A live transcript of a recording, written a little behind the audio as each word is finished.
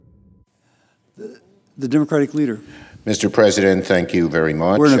The Democratic leader. Mr. President, thank you very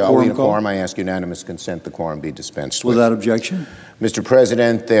much. We're in a quorum call. I ask unanimous consent the quorum be dispensed with. Without objection. Mr.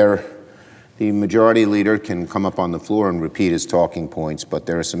 President, the majority leader can come up on the floor and repeat his talking points, but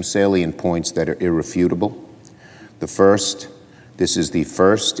there are some salient points that are irrefutable. The first, this is the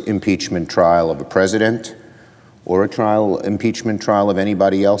first impeachment trial of a president or impeachment trial of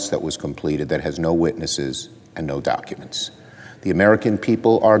anybody else that was completed that has no witnesses and no documents. The American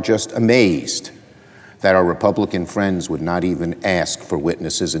people are just amazed that our Republican friends would not even ask for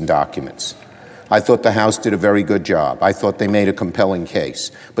witnesses and documents. I thought the House did a very good job. I thought they made a compelling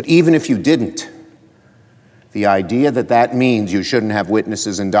case. But even if you didn't, the idea that that means you shouldn't have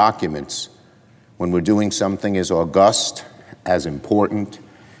witnesses and documents when we're doing something as august, as important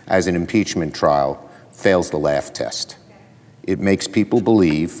as an impeachment trial fails the laugh test. It makes people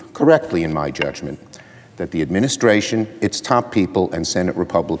believe, correctly in my judgment, that the administration, its top people, and Senate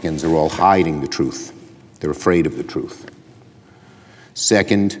Republicans are all hiding the truth. They're afraid of the truth.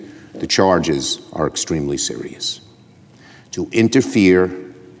 Second, the charges are extremely serious. To interfere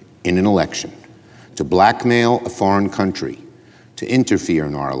in an election, to blackmail a foreign country, to interfere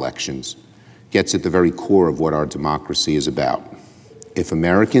in our elections, gets at the very core of what our democracy is about. If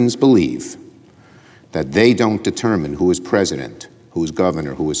Americans believe that they don't determine who is president, who is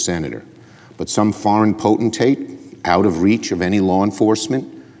governor, who is senator, but some foreign potentate out of reach of any law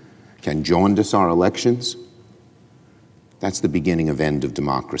enforcement can jaundice our elections, that's the beginning of end of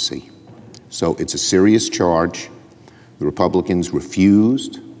democracy. So it's a serious charge. The Republicans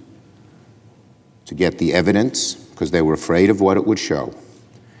refused to get the evidence because they were afraid of what it would show.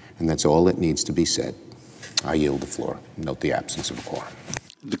 And that's all that needs to be said. I yield the floor. Note the absence of a quorum.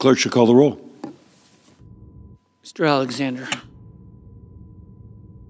 The clerk should call the roll. Mr. Alexander.